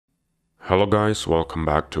Hello guys, welcome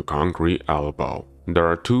back to Concrete Elbow. There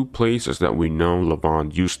are two places that we know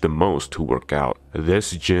Levan used the most to work out.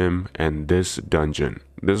 This gym and this dungeon.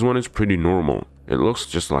 This one is pretty normal. It looks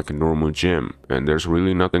just like a normal gym and there's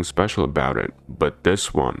really nothing special about it. But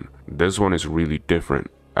this one is really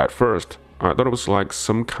different. At first, I thought it was like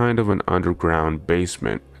some kind of an underground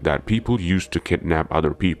basement that people used to kidnap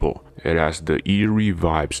other people. It has the eerie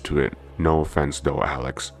vibes to it. No offense though,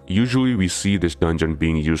 Alex. Usually we see this dungeon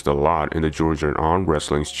being used a lot in the Georgian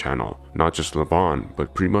Armwrestling's channel. Not just Levan,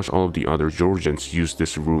 but pretty much all of the other Georgians use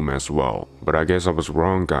this room as well. But I guess I was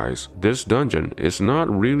wrong, guys. This dungeon is not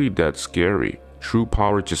really that scary. True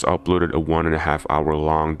Power just uploaded a 1.5 hour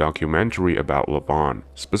long documentary about Levan,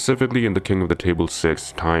 specifically in the King of the Table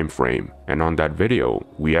 6 time frame. And on that video,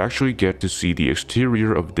 we actually get to see the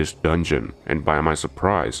exterior of this dungeon. And by my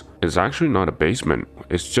surprise, it's actually not a basement,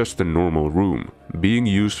 it's just a normal room, being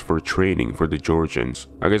used for training for the Georgians.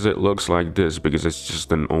 I guess it looks like this because it's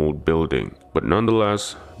just an old building. But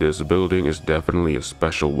nonetheless, this building is definitely a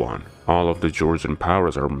special one. All of the Georgian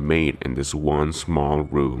powers are made in this one small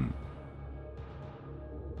room.